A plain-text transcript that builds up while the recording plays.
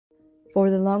For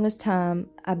the longest time,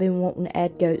 I've been wanting to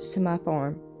add goats to my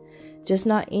farm. Just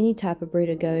not any type of breed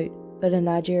of goat, but a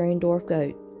Nigerian dwarf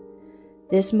goat.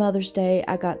 This Mother's Day,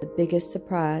 I got the biggest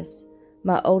surprise.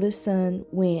 My oldest son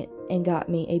went and got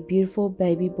me a beautiful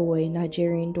baby boy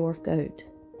Nigerian dwarf goat.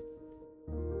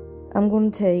 I'm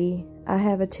going to tell you, I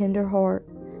have a tender heart,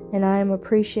 and I am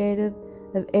appreciative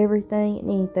of everything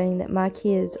and anything that my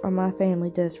kids or my family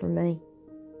does for me.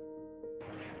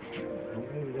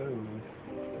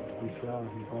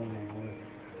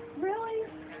 Really?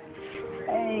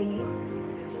 Hey.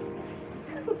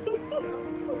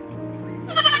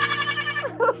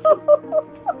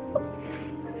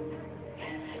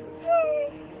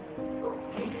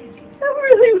 I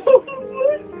really want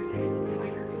one.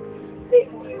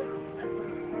 Thank you.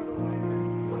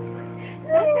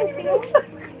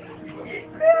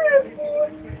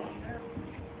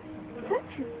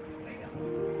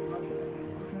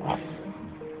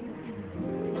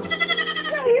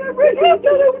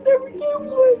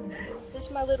 This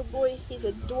is my little boy. He's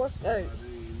a dwarf goat.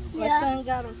 My son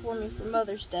got him for me for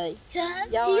Mother's Day.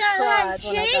 Y'all cried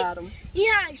when I got him.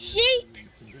 Yeah, sheep.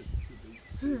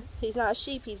 He's not a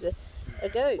sheep, he's a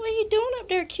goat. What are you doing up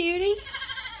there, cutie?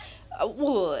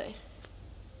 What?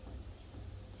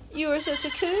 You are such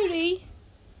a cootie.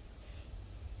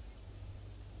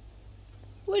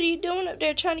 What are you doing up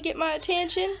there, trying to get my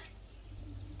attention?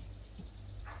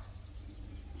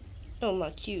 Oh,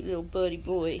 my cute little buddy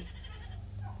boy.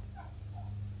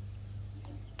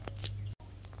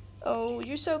 Oh,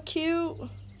 you're so cute.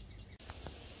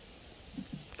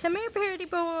 Come here, pretty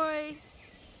boy.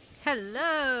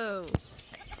 Hello.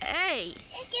 Hey.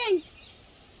 Again.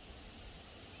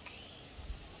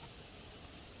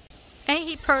 Ain't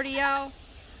he pretty, y'all?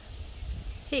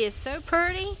 He is so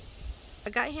pretty. I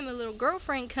got him a little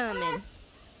girlfriend coming.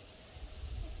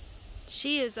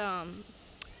 She is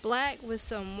black with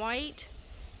some white,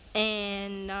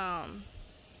 and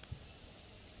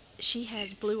she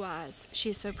has blue eyes.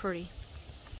 She is so pretty.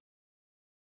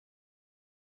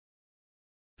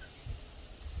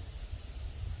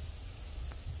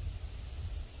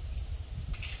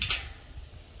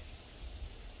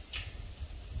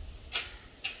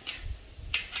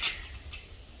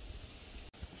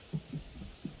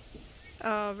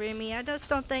 Oh, Remy, I just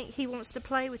don't think he wants to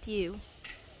play with you.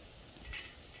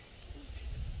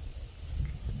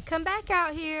 Come back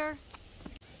out here.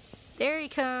 There he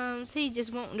comes. He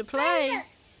just wanting to play.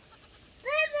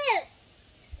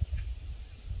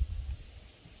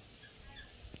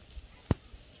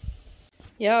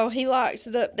 Y'all, he likes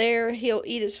it up there. He'll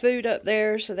eat his food up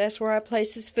there, so that's where I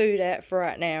place his food at for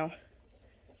right now.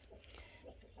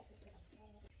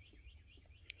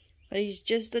 He's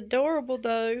just adorable,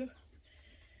 though.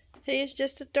 He is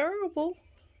just adorable.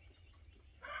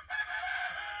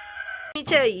 Let me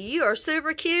tell you, you are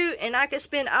super cute, and I could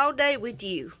spend all day with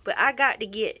you. But I got to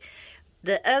get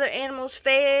the other animals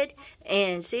fed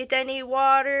and see if they need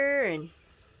water and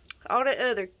all that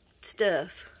other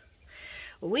stuff.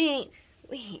 We ain't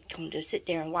going to sit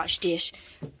there and watch this.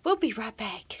 We'll be right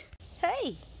back.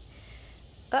 Hey.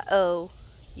 Uh-oh.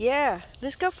 Yeah,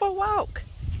 let's go for a walk.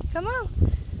 Come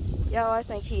on. Y'all, I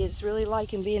think he is really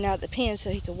liking being out of the pen so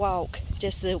he can walk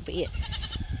just a little bit.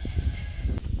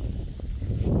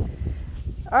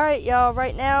 Alright, y'all,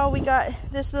 right now we got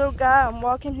this little guy. I'm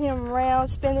walking him around,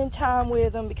 spending time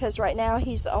with him because right now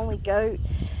he's the only goat.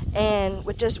 And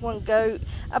with just one goat,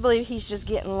 I believe he's just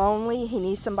getting lonely. He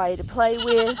needs somebody to play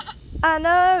with. I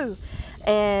know!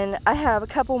 And I have a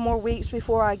couple more weeks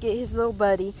before I get his little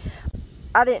buddy.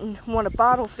 I didn't want to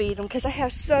bottle feed him because I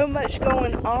have so much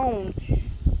going on.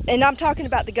 And I'm talking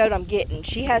about the goat I'm getting.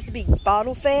 She has to be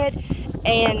bottle fed,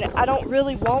 and I don't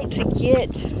really want to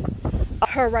get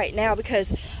her right now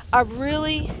because I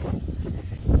really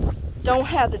don't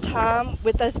have the time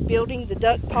with us building the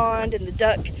duck pond and the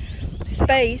duck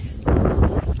space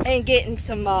and getting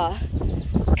some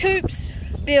coops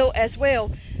built as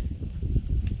well.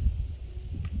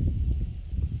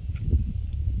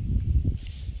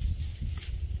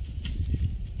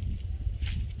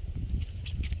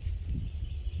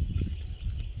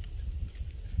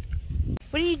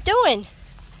 What are you doing?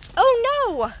 Oh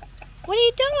no! What are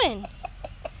you doing?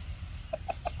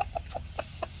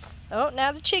 Oh,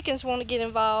 now the chickens want to get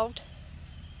involved.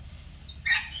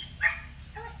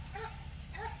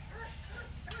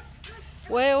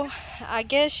 Well, I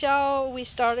guess y'all, we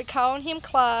started calling him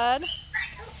Clyde.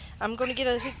 I'm going to get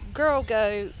a girl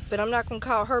goat, but I'm not going to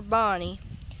call her Bonnie.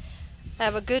 I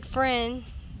have a good friend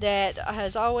that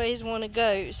has always wanted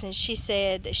goats, and she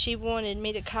said that she wanted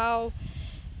me to call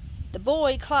the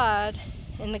boy Clyde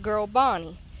and the girl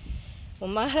Bonnie. Well,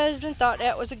 my husband thought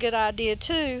that was a good idea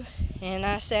too, And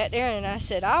I sat there and I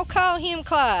said, I'll call him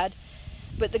Clyde,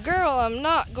 but the girl I'm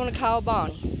not going to call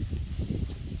Bonnie.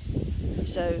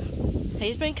 So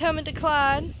he's been coming to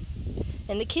Clyde,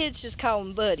 and the kids just call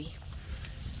him Buddy.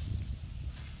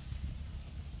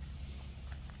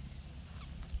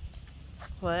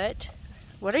 What?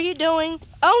 What are you doing?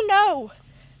 Oh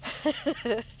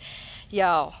no!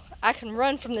 Y'all, I can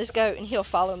run from this goat and he'll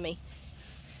follow me.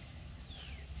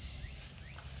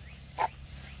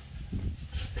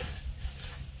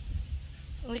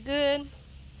 We good?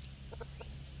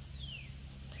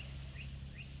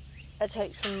 I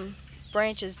take some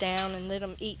branches down and let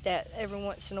them eat that every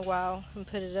once in a while and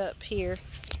put it up here.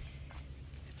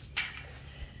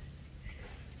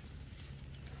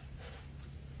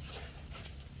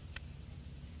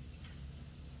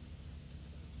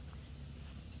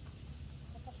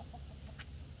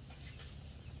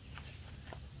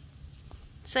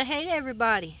 Say hey to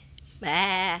everybody.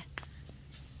 Bah.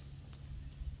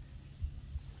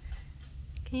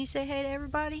 Can you say hey to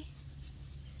everybody?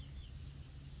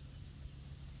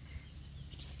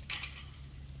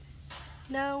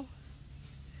 No?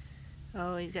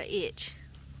 Oh, he's got itch.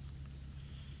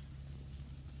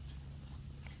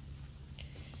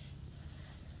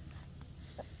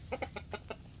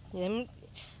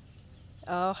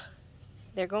 Oh,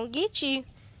 they're gonna get you.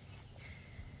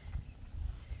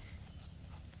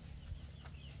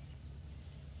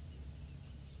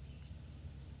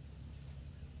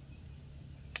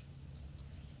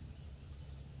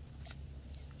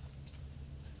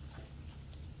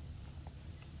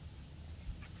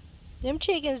 Them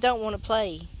chickens don't want to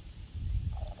play.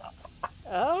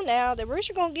 Oh, now the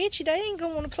rooster gonna get you. They ain't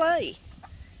gonna want to play.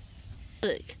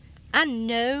 Look, I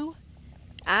know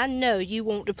you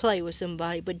want to play with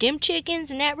somebody, but them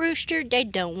chickens and that rooster, they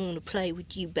don't want to play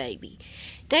with you, baby.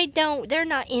 They're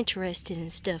not interested in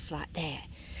stuff like that.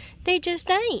 They just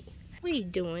ain't. What are you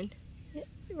doing?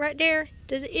 Right there?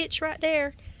 Does it itch right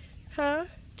there? Huh?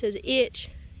 Does it itch?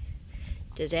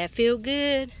 Does that feel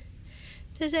good?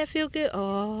 Does that feel good?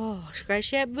 Oh,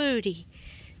 scratch that booty.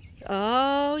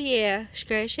 Oh, yeah.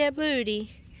 Scratch that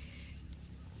booty.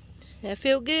 That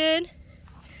feel good?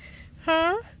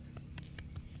 Huh?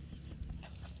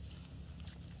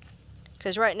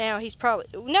 Because right now he's probably...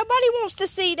 Nobody wants to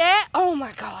see that. Oh,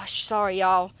 my gosh. Sorry,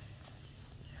 y'all.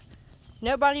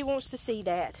 Nobody wants to see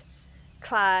that.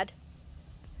 Clyde.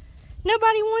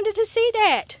 Nobody wanted to see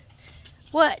that.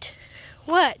 What?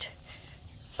 What?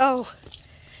 Oh.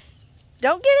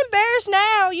 Don't get embarrassed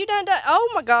now. You done. Oh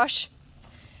my gosh.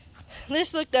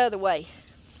 Let's look the other way.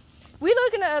 We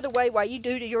looking the other way while you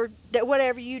do to your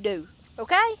whatever you do.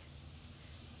 Okay?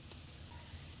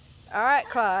 All right,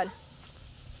 Clyde.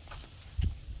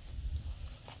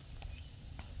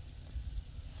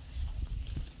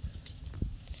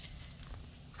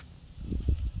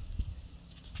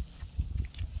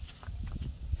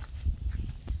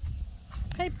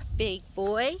 Hey, big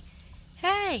boy.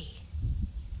 Hey.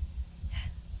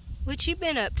 What you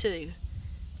been up to?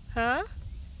 Huh?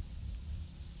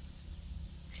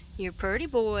 You're a pretty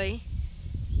boy.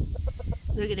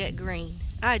 Look at that green.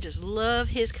 I just love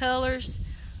his colors.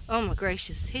 Oh my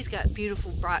gracious. He's got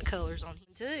beautiful bright colors on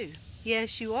him too.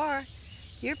 Yes, you are.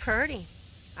 You're pretty.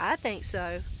 I think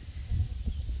so.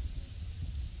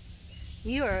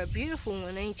 You are a beautiful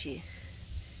one, ain't you?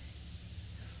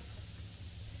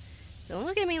 Don't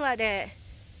look at me like that.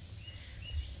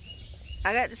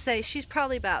 I got to say, she's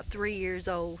probably about 3 years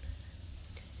old.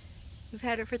 We've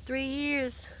had her for 3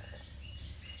 years.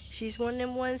 She's one of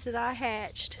them ones that I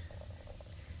hatched.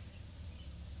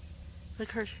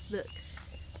 Look her, look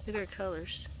at her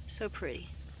colors. So pretty.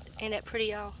 Ain't that pretty,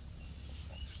 y'all?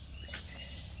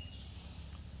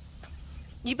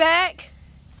 You back?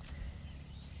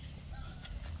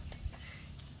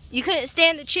 You couldn't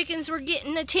stand the chickens were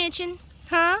getting attention,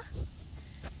 huh?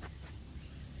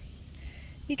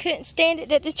 You couldn't stand it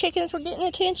that the chickens were getting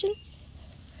attention?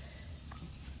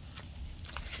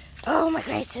 Oh my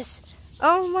gracious.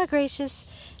 Oh my gracious.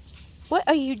 What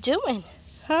are you doing?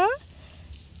 Huh?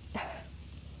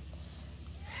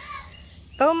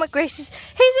 Oh my gracious.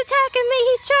 He's attacking me.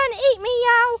 He's trying to eat me,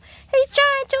 y'all. He's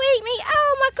trying to eat me.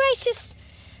 Oh my gracious.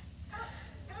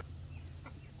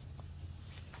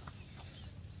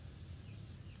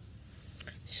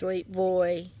 Sweet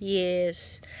boy.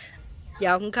 Yes.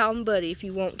 Y'all can call him Buddy if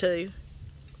you want to.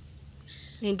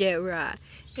 Ain't that right?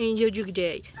 And you look at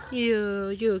that.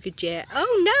 You look at that.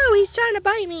 Oh no, he's trying to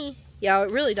bite me. Y'all,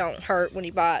 it really don't hurt when he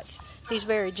bites. He's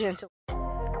very gentle.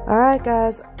 Alright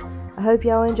guys, I hope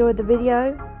y'all enjoyed the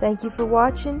video. Thank you for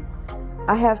watching.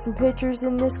 I have some pictures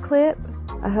in this clip.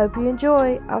 I hope you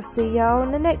enjoy. I'll see y'all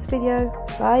in the next video.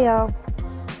 Bye y'all.